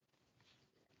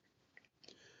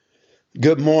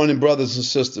Good morning, brothers and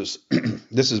sisters.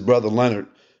 This is Brother Leonard.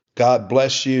 God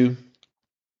bless you.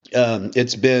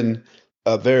 It's been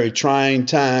a very trying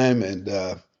time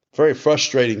and very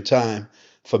frustrating time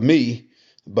for me,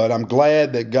 but I'm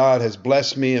glad that God has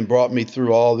blessed me and brought me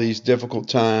through all these difficult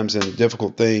times and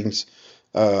difficult things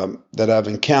that I've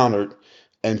encountered.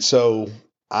 And so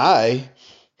I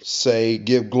say,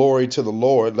 give glory to the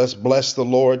Lord. Let's bless the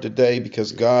Lord today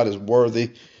because God is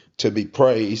worthy to be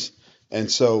praised.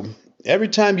 And so every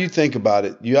time you think about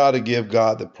it, you ought to give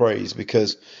God the praise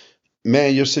because,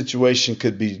 man, your situation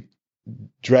could be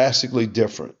drastically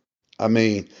different. I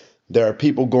mean, there are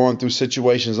people going through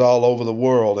situations all over the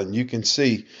world, and you can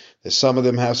see that some of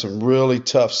them have some really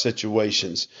tough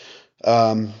situations.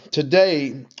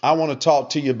 Today, I want to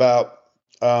talk to you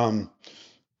um,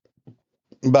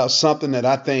 about something that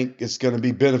I think is going to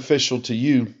be beneficial to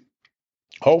you.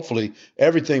 Hopefully,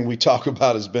 everything we talk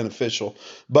about is beneficial,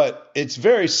 but it's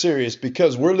very serious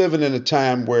because we're living in a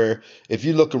time where if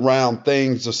you look around,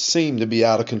 things just seem to be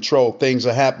out of control. Things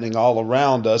are happening all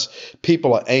around us.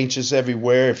 People are anxious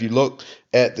everywhere. If you look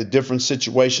at the different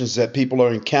situations that people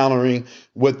are encountering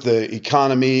with the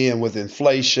economy and with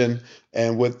inflation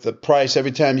and with the price,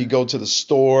 every time you go to the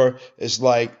store, it's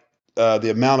like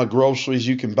the amount of groceries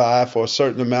you can buy for a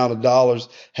certain amount of dollars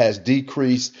has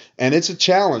decreased, and it's a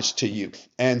challenge to you.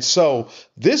 And so,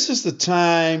 this is the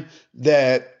time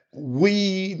that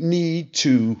we need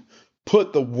to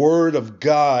put the word of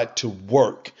God to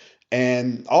work.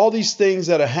 And all these things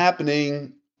that are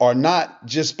happening are not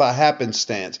just by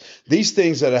happenstance. These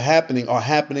things that are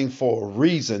happening for a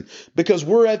reason because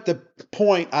we're at the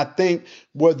point, I think,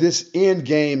 where this end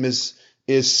game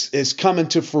is coming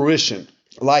to fruition.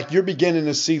 Like you're beginning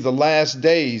to see the last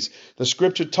days. The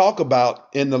scripture talk about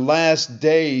in the last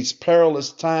days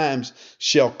perilous times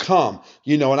shall come.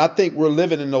 And I think we're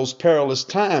living in those perilous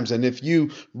times. And if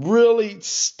you really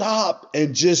stop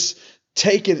and just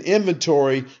take an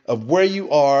inventory of where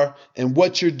you are and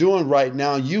what you're doing right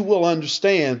now, you will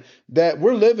understand that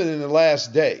we're living in the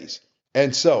last days.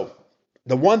 And so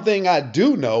the one thing I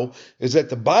do know is that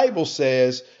the Bible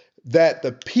says that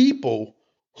the people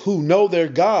who know their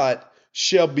God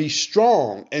shall be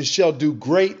strong and shall do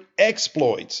great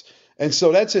exploits. And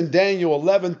so that's in Daniel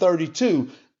 11:32.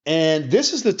 And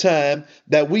this is the time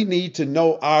that we need to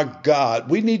know our God.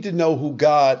 We need to know who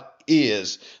God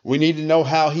is. We need to know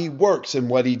how he works and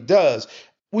what he does.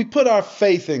 We put our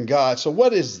faith in God. So,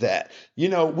 what is that?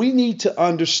 We need to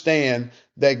understand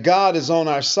that God is on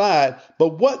our side,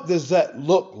 but what does that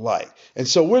look like? And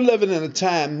so, we're living in a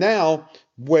time now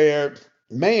where,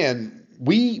 man,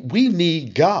 we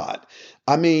need God.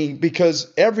 I mean,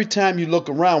 because every time you look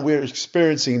around, we're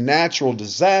experiencing natural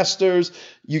disasters.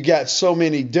 You got so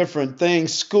many different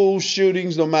things, school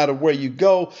shootings, no matter where you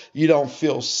go, you don't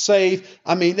feel safe.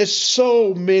 I mean, there's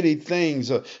so many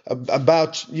things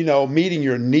about, meeting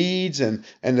your needs and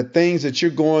the things that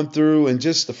you're going through and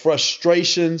just the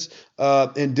frustrations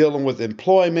in dealing with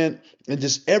employment and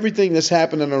just everything that's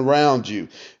happening around you,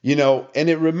 and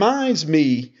it reminds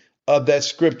me of that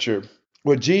scripture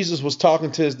where Jesus was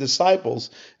talking to his disciples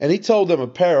and he told them a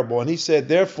parable and he said,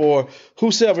 therefore,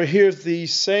 whosoever hears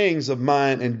these sayings of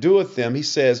mine and doeth them, he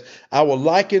says, I will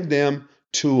liken them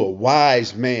to a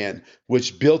wise man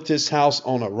which built his house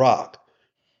on a rock.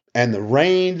 And the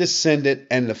rain descended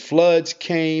and the floods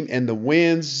came and the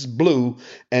winds blew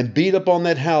and beat upon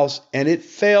that house and it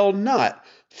fell not,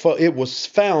 for it was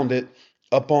founded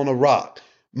upon a rock.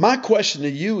 My question to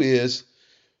you is,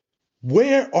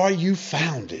 where are you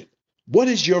founded? What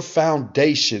is your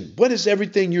foundation? What is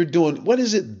everything you're doing? What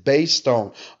is it based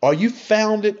on? Are you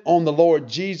founded on the Lord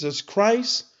Jesus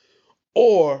Christ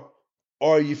or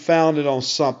are you founded on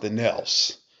something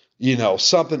else?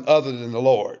 Something other than the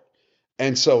Lord.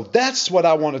 And so that's what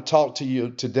I want to talk to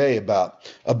you today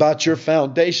about your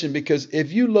foundation, because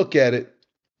if you look at it,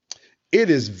 it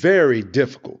is very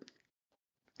difficult.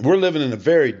 We're living in a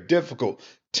very difficult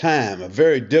time, a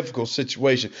very difficult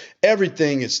situation.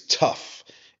 Everything is tough.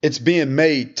 It's being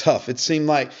made tough. It seems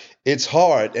like it's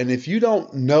hard. And if you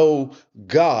don't know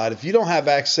God, if you don't have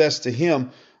access to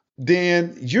him,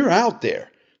 then you're out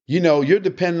there. You're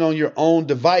dependent on your own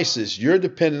devices. You're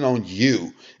dependent on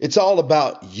you. It's all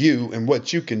about you and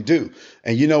what you can do.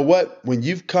 And you know what? When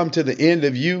you've come to the end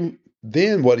of you,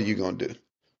 then what are you going to do?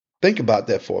 Think about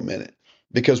that for a minute.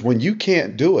 Because when you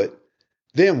can't do it,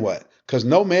 then what? Because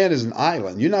no man is an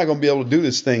island. You're not going to be able to do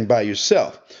this thing by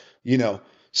yourself, you know.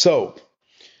 So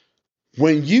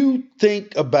when you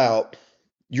think about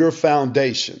your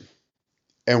foundation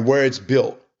and where it's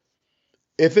built,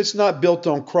 if it's not built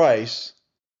on Christ,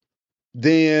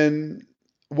 then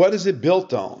what is it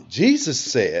built on? Jesus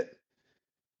said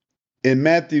in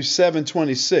Matthew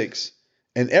 7:26,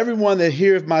 and everyone that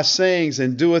heareth my sayings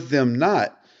and doeth them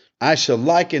not, I shall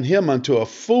liken him unto a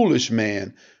foolish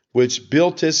man which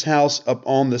built his house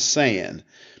upon the sand.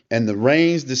 And the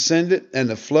rains descended, and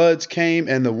the floods came,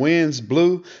 and the winds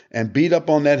blew and beat up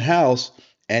on that house,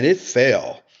 and it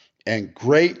fell. And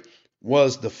great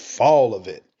was the fall of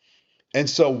it. And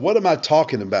so, what am I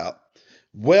talking about?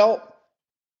 Well,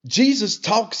 Jesus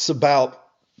talks about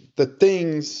the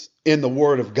things in the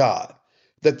Word of God,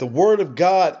 that the Word of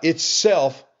God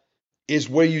itself is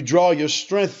where you draw your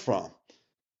strength from.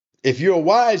 If you're a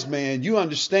wise man, you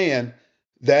understand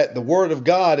that the Word of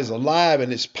God is alive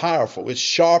and it's powerful. It's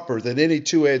sharper than any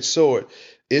two-edged sword.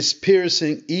 It's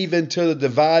piercing even to the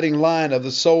dividing line of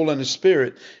the soul and the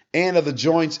spirit and of the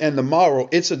joints and the marrow.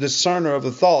 It's a discerner of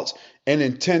the thoughts and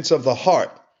intents of the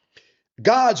heart.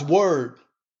 God's Word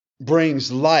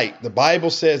brings light. The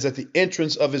Bible says that the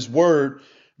entrance of his word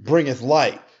bringeth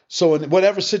light. So in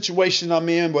whatever situation I'm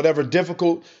in, whatever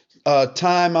difficult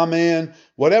time I'm in,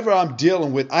 whatever I'm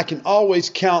dealing with, I can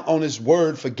always count on his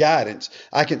word for guidance.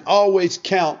 I can always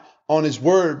count on his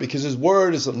word because his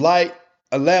word is a light,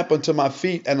 a lamp unto my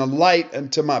feet and a light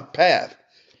unto my path.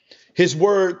 His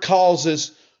word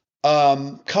causes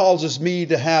me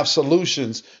to have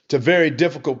solutions to very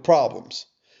difficult problems.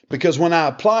 Because when I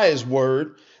apply his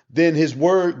word, then his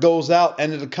word goes out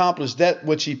and it accomplishes that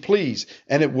which he pleased,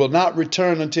 and it will not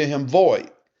return unto him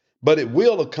void, but it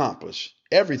will accomplish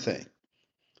everything.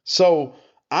 So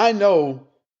I know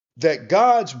that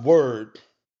God's word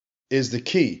is the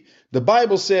key. The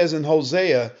Bible says in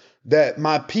Hosea that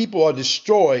my people are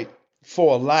destroyed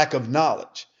for a lack of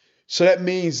knowledge. So that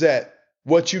means that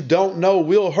what you don't know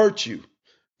will hurt you.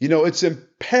 You know, it's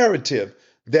imperative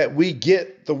that we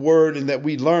get the word and that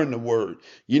we learn the word.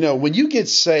 You know, when you get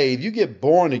saved, you get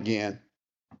born again.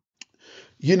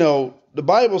 You know, the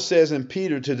Bible says in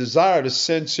Peter to desire the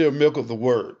sincere milk of the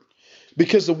word,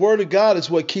 because the word of God is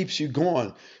what keeps you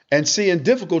going. And see, in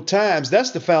difficult times,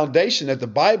 that's the foundation that the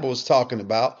Bible is talking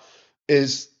about,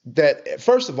 is that,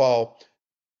 first of all,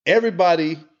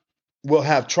 everybody will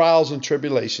have trials and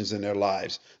tribulations in their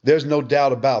lives. There's no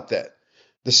doubt about that.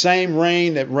 The same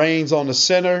rain that rains on the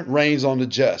sinner rains on the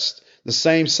just. The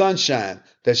same sunshine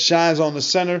that shines on the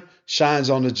sinner shines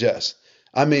on the just.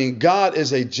 I mean, God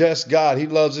is a just God. He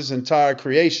loves his entire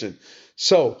creation.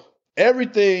 So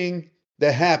everything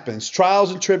that happens, trials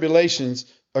and tribulations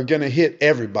are going to hit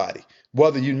everybody,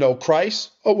 whether you know Christ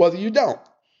or whether you don't,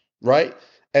 right?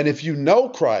 And if you know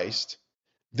Christ,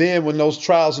 then when those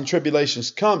trials and tribulations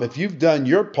come, if you've done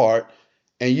your part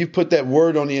and you put that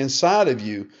word on the inside of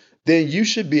you, then you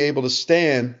should be able to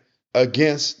stand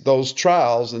against those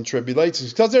trials and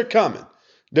tribulations because they're coming.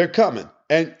 They're coming.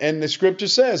 And the scripture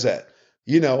says that,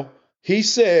 you know, he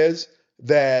says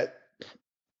that,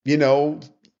 you know,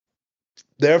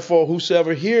 therefore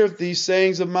whosoever heareth these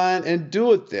sayings of mine and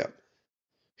doeth them,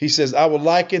 he says, I will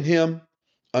liken him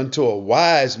unto a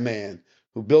wise man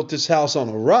who built his house on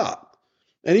a rock.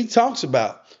 And he talks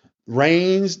about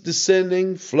rains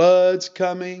descending, floods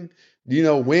coming, you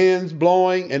know, winds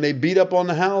blowing, and they beat up on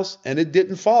the house and it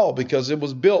didn't fall because it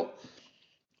was built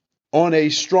on a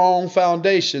strong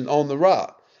foundation on the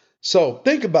rock. So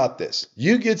think about this.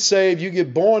 You get saved, you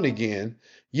get born again,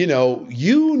 you know,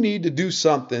 you need to do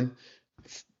something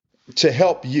to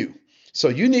help you. So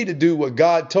you need to do what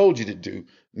God told you to do.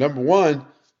 Number one,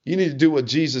 you need to do what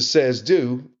Jesus says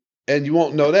do, and you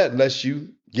won't know that unless you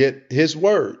get his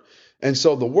word. And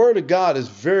so the word of God is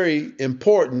very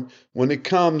important when it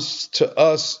comes to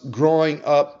us growing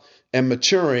up and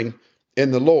maturing in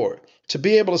the Lord. To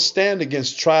be able to stand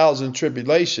against trials and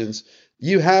tribulations,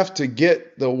 you have to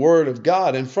get the word of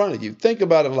God in front of you. Think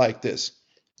about it like this.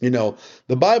 You know,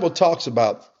 the Bible talks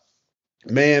about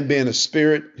man being a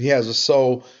spirit, he has a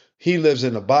soul, he lives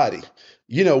in a body.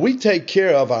 You know, we take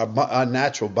care of our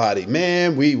natural body.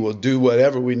 Man, we will do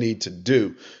whatever we need to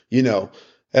do, you know.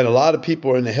 And a lot of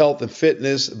people are into health and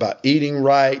fitness, about eating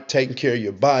right, taking care of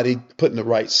your body, putting the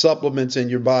right supplements in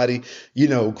your body, you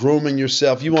know, grooming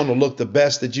yourself. You want to look the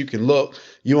best that you can look.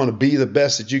 You want to be the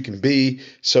best that you can be.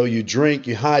 So you drink,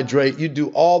 you hydrate, you do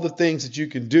all the things that you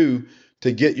can do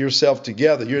to get yourself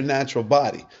together, your natural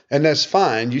body. And that's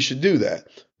fine. You should do that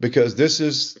because this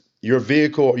is your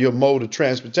vehicle or your mode of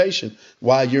transportation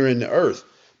while you're in the earth.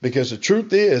 Because the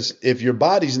truth is, if your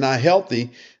body's not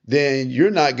healthy, then you're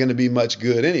not going to be much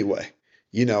good anyway.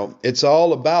 You know, it's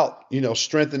all about, you know,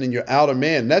 strengthening your outer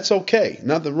man. That's okay.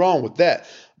 Nothing wrong with that.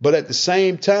 But at the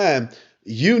same time,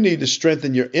 you need to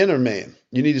strengthen your inner man.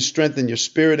 You need to strengthen your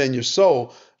spirit and your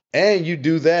soul. And you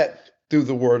do that through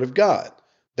the word of God.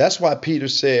 That's why Peter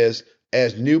says,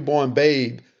 as newborn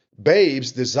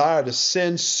babes desire the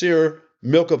sincere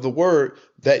milk of the word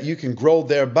that you can grow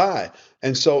thereby.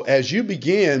 And so as you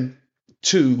begin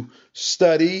to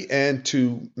study and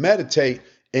to meditate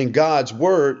in God's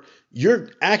word, you're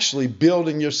actually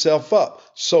building yourself up.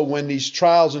 So when these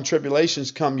trials and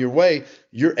tribulations come your way,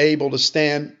 you're able to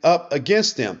stand up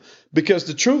against them. Because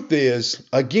the truth is,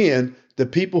 again, the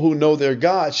people who know their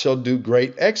God shall do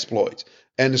great exploits.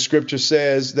 And the scripture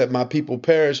says that my people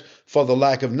perish for the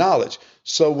lack of knowledge.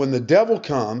 So when the devil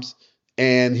comes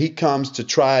and he comes to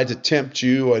try to tempt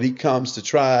you, or he comes to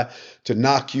try to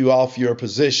knock you off your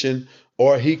position,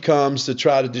 or he comes to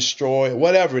try to destroy,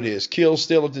 whatever it is, kill,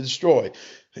 steal, or to destroy,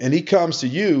 and he comes to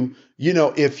you,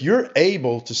 if you're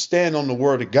able to stand on the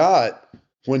word of God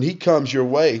when he comes your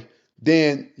way,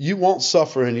 then you won't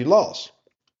suffer any loss,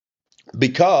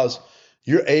 because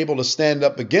you're able to stand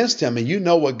up against him and you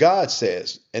know what God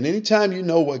says. And anytime you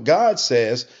know what God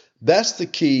says, that's the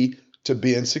key to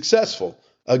being successful.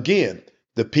 Again,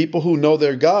 the people who know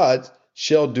their God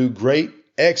shall do great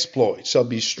exploits, shall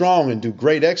be strong and do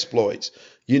great exploits,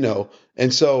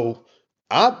 And so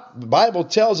the Bible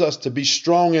tells us to be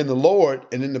strong in the Lord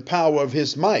and in the power of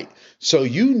his might. So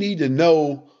you need to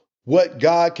know what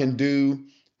God can do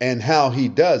and how he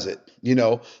does it.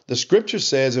 The scripture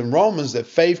says in Romans that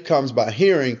faith comes by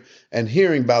hearing, and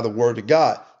hearing by the word of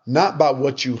God, not by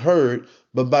what you heard,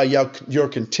 but by your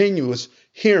continuous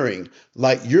hearing.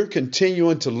 Like you're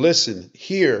continuing to listen,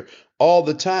 hear all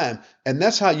the time. And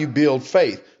that's how you build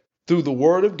faith, through the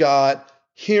word of God,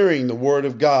 hearing the word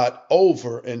of God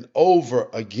over and over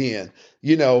again,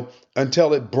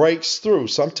 until it breaks through.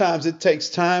 Sometimes it takes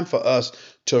time for us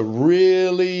to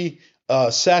really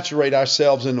saturate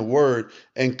ourselves in the word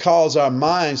and cause our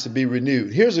minds to be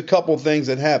renewed. Here's a couple of things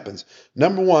that happens.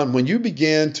 Number one, when you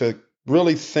begin to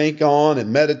really think on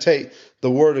and meditate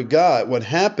the word of God, what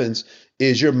happens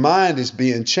is your mind is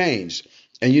being changed.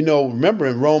 And remember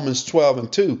in Romans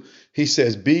 12:2, he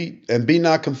says, be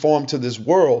not conformed to this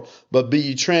world, but be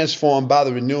ye transformed by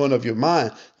the renewing of your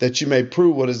mind, that you may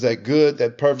prove what is that good,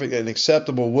 that perfect and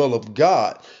acceptable will of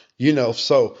God.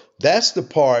 So that's the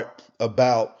part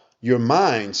about your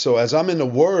mind. So as I'm in the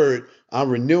word, I'm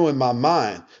renewing my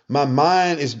mind. My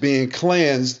mind is being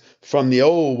cleansed from the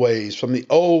old ways, from the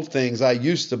old things I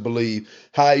used to believe,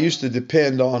 how I used to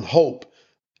depend on hope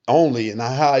only, and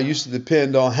how I used to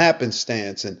depend on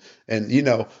happenstance, and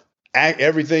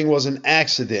everything was an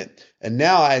accident. And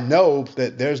now I know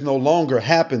that there's no longer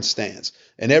happenstance,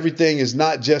 and everything is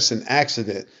not just an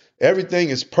accident. Everything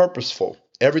is purposeful.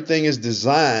 Everything is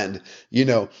designed.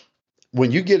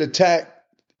 When you get attacked,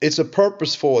 it's a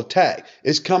purposeful attack.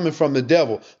 It's coming from the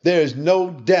devil. There is no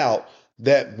doubt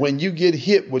that when you get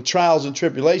hit with trials and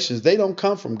tribulations, they don't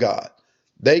come from God.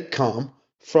 They come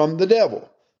from the devil.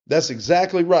 That's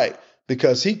exactly right,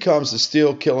 because he comes to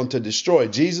steal, kill, and to destroy.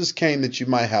 Jesus came that you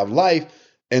might have life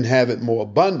and have it more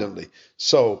abundantly.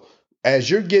 So as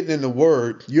you're getting in the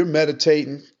word, you're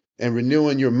meditating and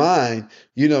renewing your mind,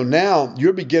 now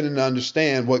you're beginning to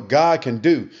understand what God can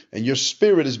do, and your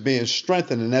spirit is being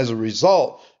strengthened. And as a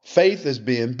result, faith is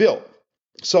being built.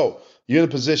 So you're in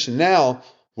a position now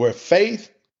where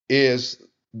faith is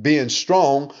being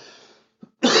strong.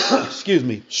 Excuse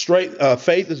me.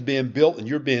 Faith is being built and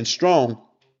you're being strong.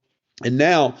 And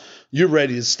now you're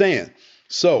ready to stand.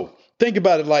 So think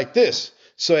about it like this.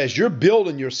 So as you're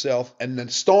building yourself and the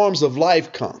storms of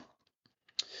life come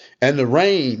and the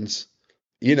rains,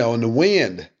 and the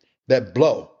wind that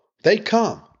blow, they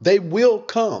come. They will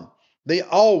come. They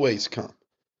always come.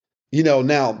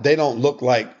 Now they don't look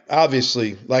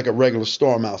obviously like a regular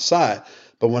storm outside,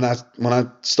 but when I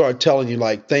start telling you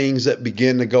like things that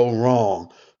begin to go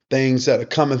wrong, things that are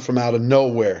coming from out of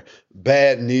nowhere,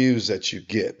 bad news that you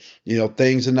get,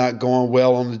 things are not going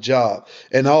well on the job,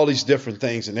 and all these different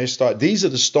things, and these are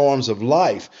the storms of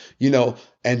life,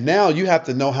 and now you have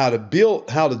to know how to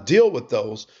deal with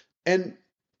those, and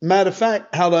matter of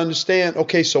fact, how to understand,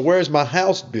 okay, so where's my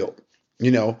house built?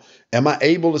 Am I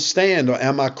able to stand, or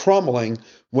am I crumbling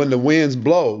when the winds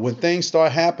blow? When things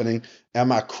start happening,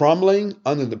 am I crumbling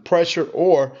under the pressure,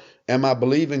 or am I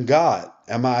believing God?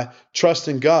 Am I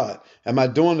trusting God? Am I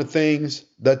doing the things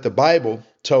that the Bible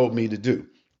told me to do?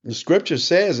 The scripture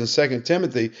says in 2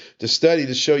 Timothy to study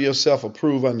to show yourself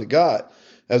approved unto God,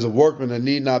 as a workman that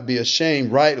need not be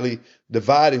ashamed, rightly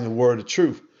dividing the word of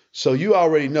truth. So you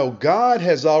already know God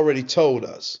has already told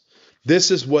us this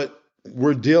is what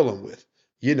we're dealing with.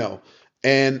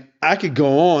 And I could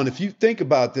go on. If you think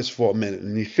about this for a minute,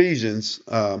 in Ephesians,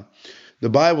 the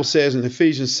Bible says in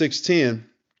Ephesians 6:10,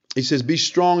 he says, be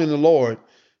strong in the Lord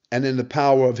and in the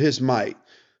power of his might.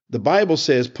 The Bible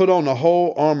says, put on the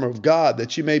whole armor of God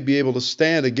that you may be able to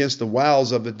stand against the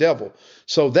wiles of the devil.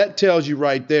 So that tells you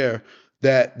right there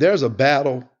that there's a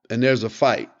battle and there's a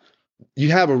fight.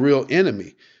 You have a real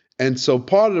enemy. And so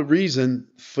part of the reason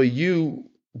for you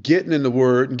getting in the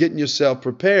word and getting yourself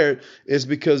prepared is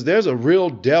because there's a real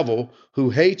devil who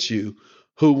hates you,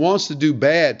 who wants to do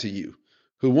bad to you,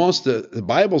 who wants to, the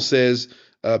Bible says,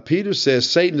 Peter says,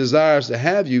 Satan desires to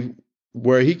have you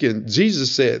where he can,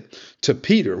 Jesus said to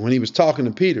Peter, when he was talking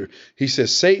to Peter, he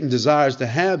says, Satan desires to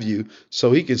have you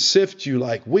so he can sift you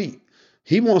like wheat.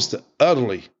 He wants to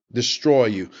utterly destroy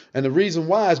you. And the reason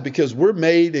why is because we're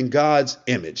made in God's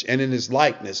image and in his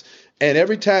likeness. And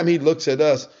every time he looks at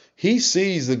us, he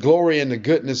sees the glory and the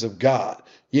goodness of God,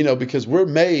 because we're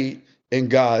made in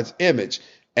God's image.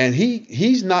 And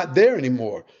he's not there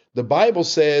anymore. The Bible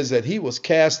says that he was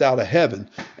cast out of heaven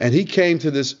and he came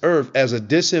to this earth as a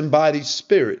disembodied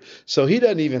spirit. So he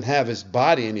doesn't even have his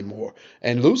body anymore.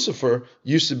 And Lucifer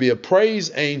used to be a praise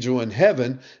angel in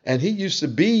heaven, and he used to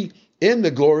be in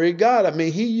the glory of God. I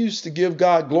mean, he used to give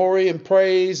God glory and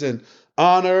praise and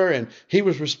honor, and he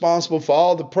was responsible for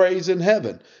all the praise in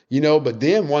heaven, but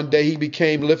then one day he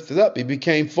became lifted up. He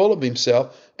became full of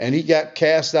himself and he got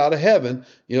cast out of heaven.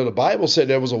 The Bible said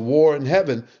there was a war in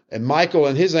heaven and Michael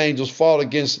and his angels fought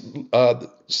against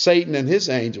Satan and his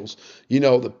angels.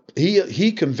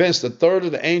 He convinced a third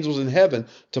of the angels in heaven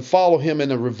to follow him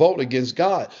in a revolt against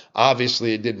God.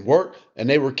 Obviously it didn't work and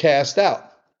they were cast out.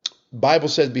 Bible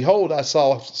says, behold, I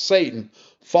saw Satan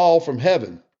fall from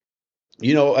heaven,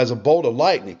 as a bolt of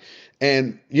lightning.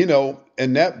 And,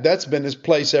 and that's been his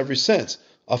place ever since.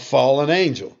 A fallen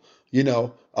angel,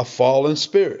 a fallen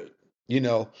spirit,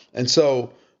 and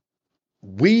so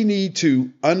we need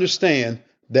to understand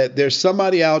that there's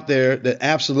somebody out there that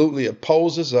absolutely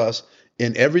opposes us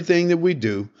in everything that we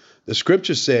do. The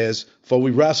scripture says, for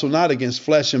we wrestle not against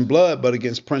flesh and blood, but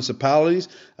against principalities,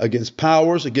 against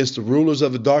powers, against the rulers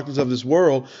of the darkness of this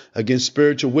world, against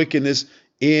spiritual wickedness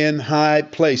in high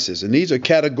places. And these are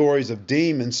categories of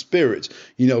demon spirits,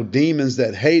 demons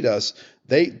that hate us.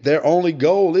 Their only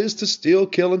goal is to steal,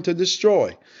 kill, and to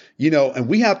destroy, and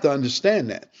we have to understand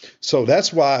that. So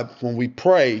that's why when we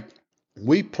pray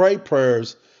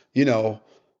prayers,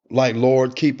 like,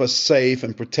 Lord, keep us safe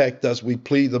and protect us. We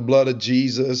plead the blood of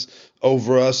Jesus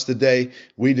over us today.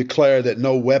 We declare that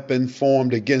no weapon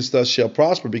formed against us shall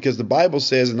prosper, because the Bible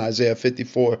says in Isaiah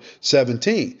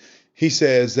 54:17, he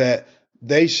says that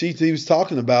he was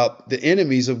talking about the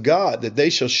enemies of God, that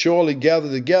they shall surely gather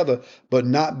together, but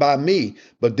not by me.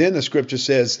 But then the scripture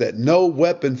says that no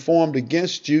weapon formed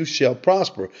against you shall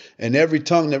prosper, and every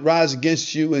tongue that rises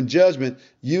against you in judgment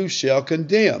you shall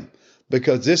condemn,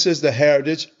 because this is the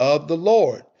heritage of the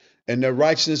Lord, and their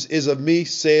righteousness is of me,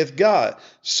 saith God.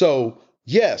 So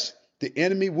yes, the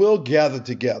enemy will gather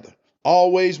together,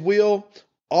 always will,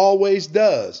 always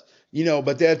does,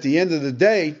 but at the end of the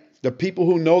day, the people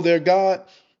who know their God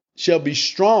shall be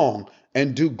strong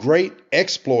and do great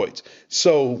exploits.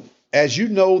 So as you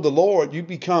know the Lord, you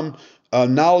become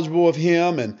knowledgeable of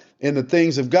him and in the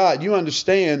things of God. You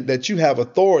understand that you have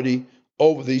authority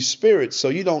over these spirits, so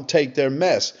you don't take their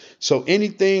mess. So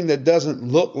anything that doesn't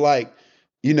look like,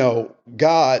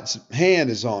 God's hand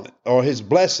is on it or his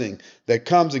blessing that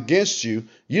comes against you,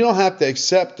 you don't have to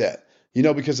accept that,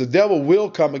 because the devil will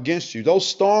come against you. Those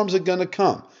storms are going to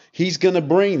come. He's going to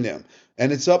bring them.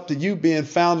 And it's up to you, being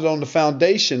founded on the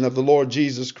foundation of the Lord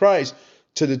Jesus Christ,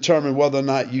 to determine whether or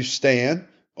not you stand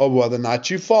or whether or not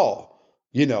you fall.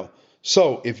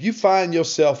 So if you find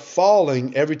yourself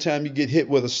falling every time you get hit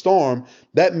with a storm,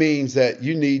 that means that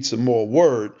you need some more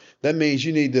word. That means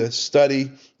you need to study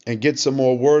and get some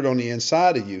more word on the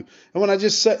inside of you. And when I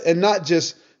just say, and not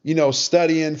just,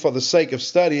 studying for the sake of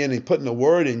studying and putting the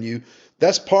word in you,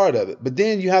 that's part of it. But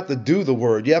then you have to do the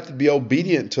word. You have to be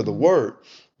obedient to the word,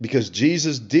 because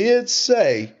Jesus did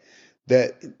say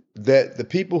that the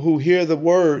people who hear the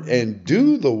word and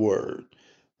do the word,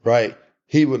 right,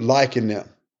 he would liken them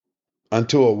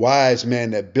unto a wise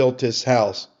man that built his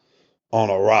house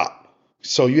on a rock.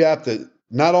 So you have to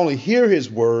not only hear his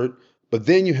word, but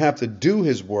then you have to do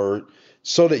his word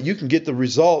so that you can get the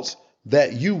results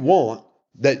that you want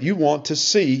to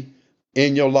see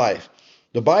in your life.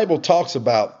 The Bible talks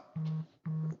about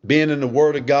being in the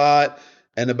word of God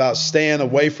and about staying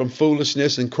away from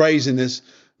foolishness and craziness,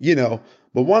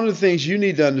 but one of the things you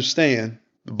need to understand,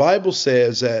 the Bible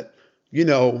says that,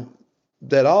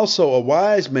 that also a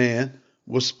wise man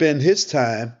will spend his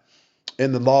time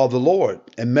in the law of the Lord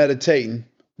and meditating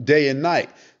day and night.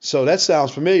 So that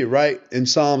sounds familiar, right? In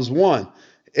Psalms 1,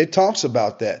 it talks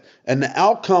about that. And the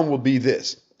outcome will be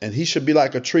this. And he should be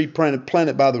like a tree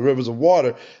planted by the rivers of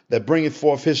water that bringeth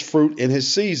forth his fruit in his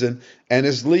season, and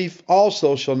his leaf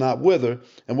also shall not wither,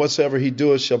 and whatsoever he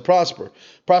doeth shall prosper.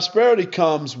 Prosperity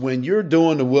comes when you're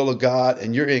doing the will of God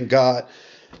and you're in God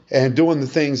and doing the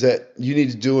things that you need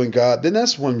to do in God. Then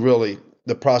that's when really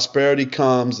the prosperity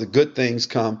comes, the good things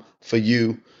come for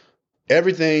you.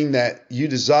 Everything that you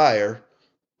desire,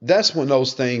 that's when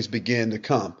those things begin to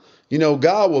come.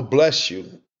 God will bless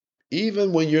you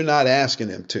even when you're not asking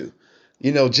him to,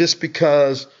 just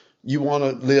because you want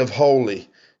to live holy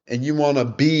and you want to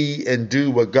be and do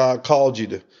what God called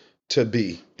you to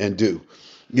be and do,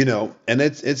 and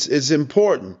it's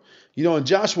important. In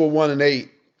Joshua 1:8,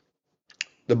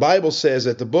 the Bible says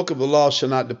that the book of the law shall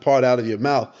not depart out of your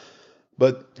mouth,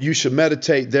 but you should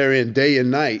meditate therein day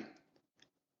and night,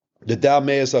 that thou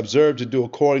mayest observe to do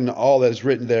according to all that is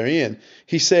written therein.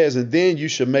 He says, and then you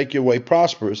should make your way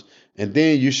prosperous, and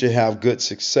then you should have good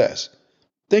success.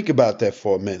 Think about that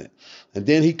for a minute. And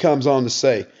then he comes on to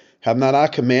say, have not I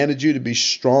commanded you to be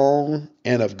strong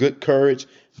and of good courage?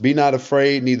 Be not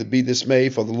afraid, neither be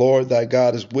dismayed, for the Lord thy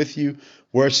God is with you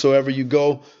wheresoever you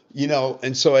go.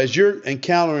 And so as you're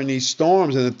encountering these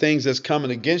storms and the things that's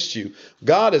coming against you,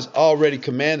 God has already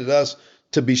commanded us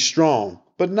to be strong,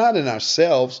 but not in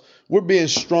ourselves. We're being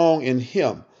strong in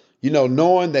him,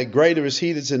 knowing that greater is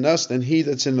he that's in us than he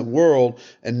that's in the world,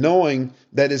 and knowing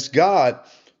that it's God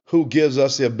who gives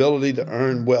us the ability to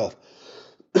earn wealth.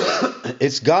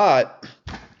 It's God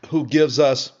who gives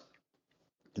us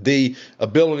the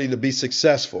ability to be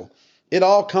successful. It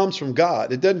all comes from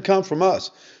God. It doesn't come from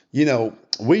us.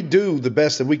 We do the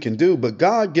best that we can do, but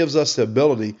God gives us the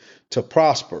ability to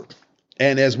prosper.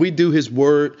 And as we do his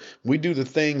word, we do the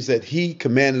things that he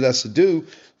commanded us to do,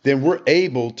 then we're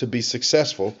able to be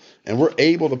successful and we're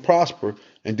able to prosper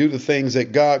and do the things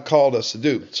that God called us to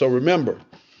do. So remember,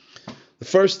 the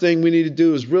first thing we need to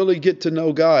do is really get to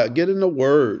know God, get in the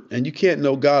word. And you can't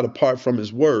know God apart from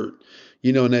his word.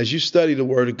 And as you study the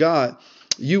word of God,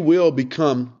 you will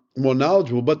become more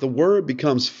knowledgeable, but the word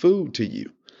becomes food to you.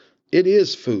 It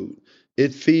is food.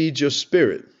 It feeds your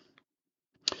spirit.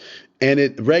 And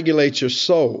it regulates your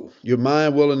soul, your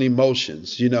mind, will, and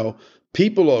emotions.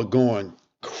 People are going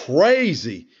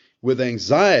crazy with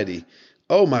anxiety.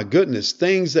 Oh my goodness,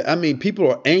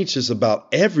 people are anxious about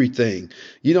everything,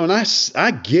 and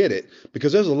I get it,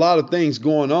 because there's a lot of things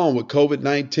going on with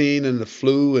COVID-19 and the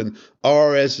flu and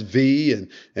RSV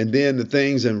and then the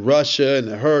things in Russia and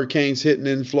the hurricanes hitting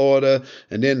in Florida,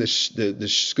 and then the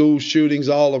school shootings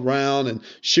all around and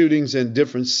shootings in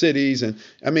different cities. And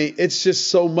it's just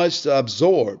so much to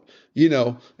absorb.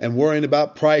 And worrying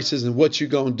about prices and what you're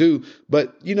going to do.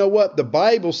 But you know what? The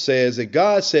Bible says that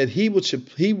God said he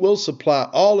will supply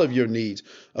all of your needs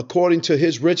according to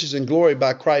his riches and glory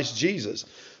by Christ Jesus,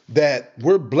 that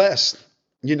we're blessed.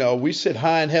 We sit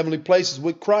high in heavenly places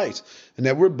with Christ, and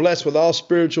that we're blessed with all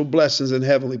spiritual blessings in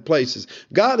heavenly places.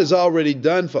 God has already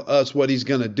done for us what he's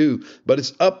going to do, but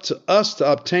it's up to us to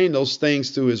obtain those things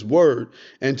through his word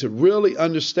and to really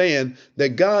understand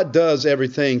that God does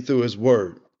everything through his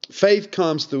word. Faith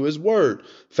comes through his word.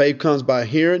 Faith comes by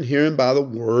hearing, hearing by the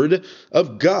word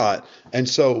of God. And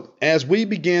so as we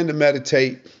begin to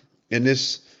meditate in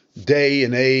this day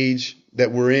and age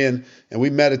that we're in, and we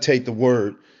meditate the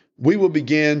word, we will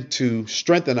begin to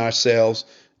strengthen ourselves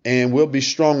and we'll be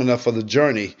strong enough for the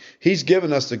journey. He's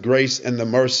given us the grace and the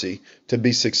mercy to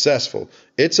be successful.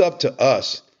 It's up to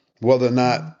us whether or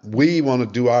not we want to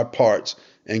do our parts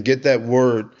and get that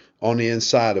word on the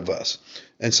inside of us.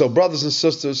 And so, brothers and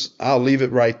sisters, I'll leave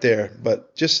it right there.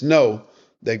 But just know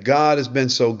that God has been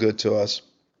so good to us,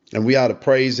 and we ought to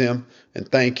praise him and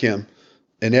thank him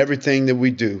in everything that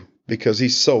we do, because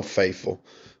he's so faithful.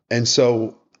 And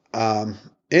so,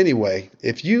 anyway,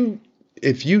 if you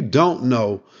don't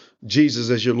know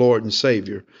Jesus as your Lord and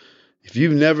Savior, if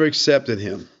you've never accepted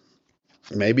him,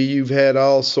 maybe you've had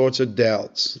all sorts of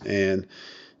doubts and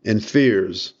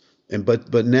fears.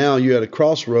 But now you're at a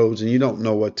crossroads and you don't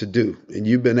know what to do. And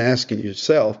you've been asking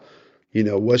yourself,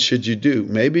 what should you do?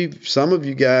 Maybe some of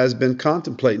you guys been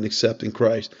contemplating accepting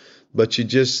Christ, but you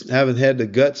just haven't had the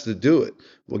guts to do it.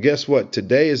 Well, guess what?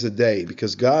 Today is the day,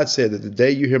 because God said that the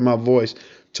day you hear my voice,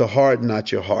 to harden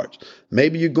not your hearts.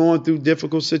 Maybe you're going through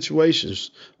difficult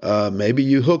situations. Maybe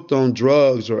you hooked on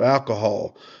drugs or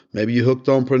alcohol. Maybe you hooked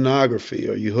on pornography,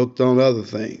 or you hooked on other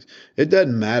things. It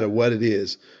doesn't matter what it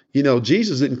is.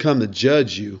 Jesus didn't come to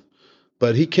judge you,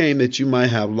 but he came that you might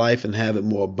have life and have it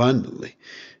more abundantly.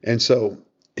 And so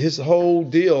his whole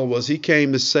deal was he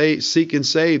came to seek and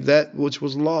save that which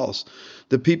was lost,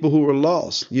 the people who were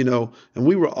lost, and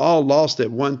we were all lost at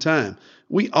one time.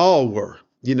 We all were.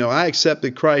 I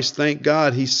accepted Christ. Thank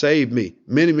God he saved me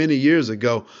many, many years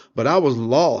ago, but I was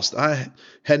lost. I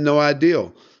had no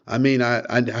idea. I mean,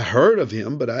 I heard of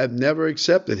him, but I have never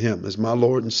accepted him as my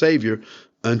Lord and Savior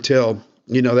until,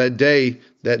 that day,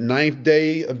 that 9th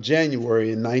day of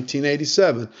January in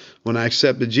 1987, when I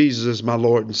accepted Jesus as my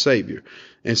Lord and Savior.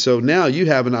 And so now you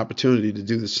have an opportunity to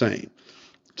do the same.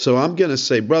 So I'm going to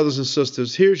say, brothers and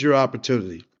sisters, here's your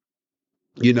opportunity.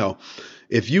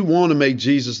 If you want to make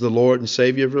Jesus the Lord and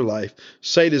Savior of your life,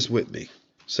 say this with me.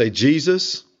 Say,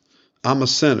 Jesus, I'm a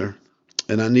sinner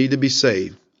and I need to be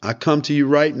saved. I come to you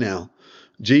right now.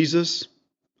 Jesus,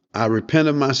 I repent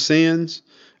of my sins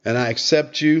and I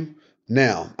accept you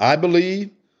now. I believe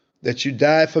that you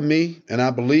died for me and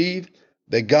I believe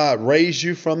that God raised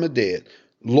you from the dead.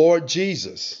 Lord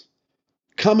Jesus,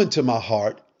 come into my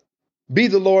heart. Be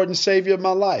the Lord and Savior of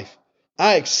my life.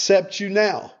 I accept you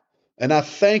now and I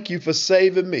thank you for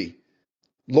saving me.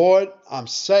 Lord, I'm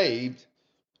saved.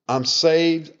 I'm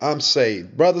saved. I'm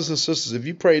saved. Brothers and sisters, if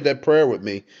you prayed that prayer with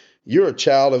me, you're a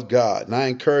child of God. And I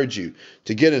encourage you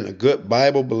to get in a good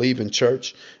Bible believing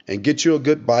church and get you a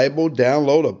good Bible.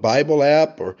 Download a Bible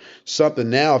app or something.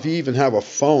 Now, if you even have a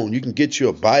phone, you can get you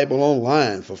a Bible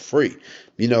online for free.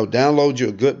 Download you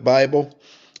a good Bible.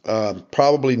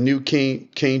 Probably New King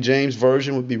James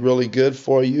Version would be really good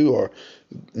for you, or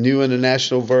New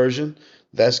International Version.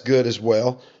 That's good as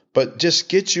well. But just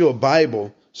get you a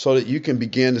Bible so that you can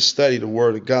begin to study the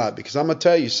Word of God. Because I'm going to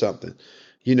tell you something.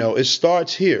 It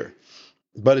starts here,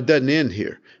 but it doesn't end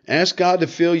here. Ask God to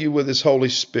fill you with His Holy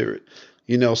Spirit.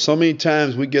 So many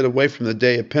times we get away from the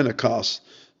day of Pentecost.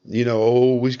 We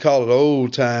call it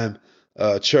old time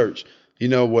church.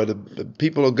 Where the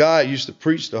people of God used to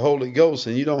preach the Holy Ghost,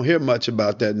 and you don't hear much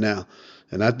about that now.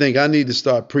 And I think I need to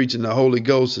start preaching the Holy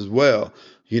Ghost as well.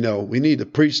 We need to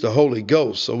preach the Holy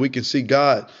Ghost so we can see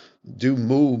God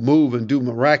move and do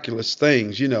miraculous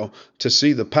things, to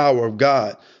see the power of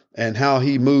God and how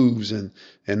He moves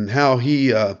and how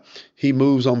He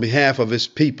moves on behalf of His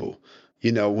people.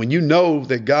 When you know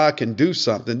that God can do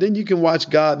something, then you can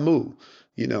watch God move,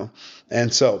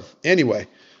 And so anyway,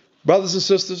 brothers and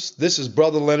sisters, this is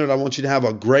Brother Leonard. I want you to have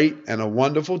a great and a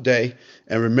wonderful day.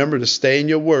 And remember to stay in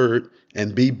your word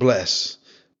and be blessed.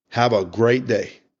 Have a great day.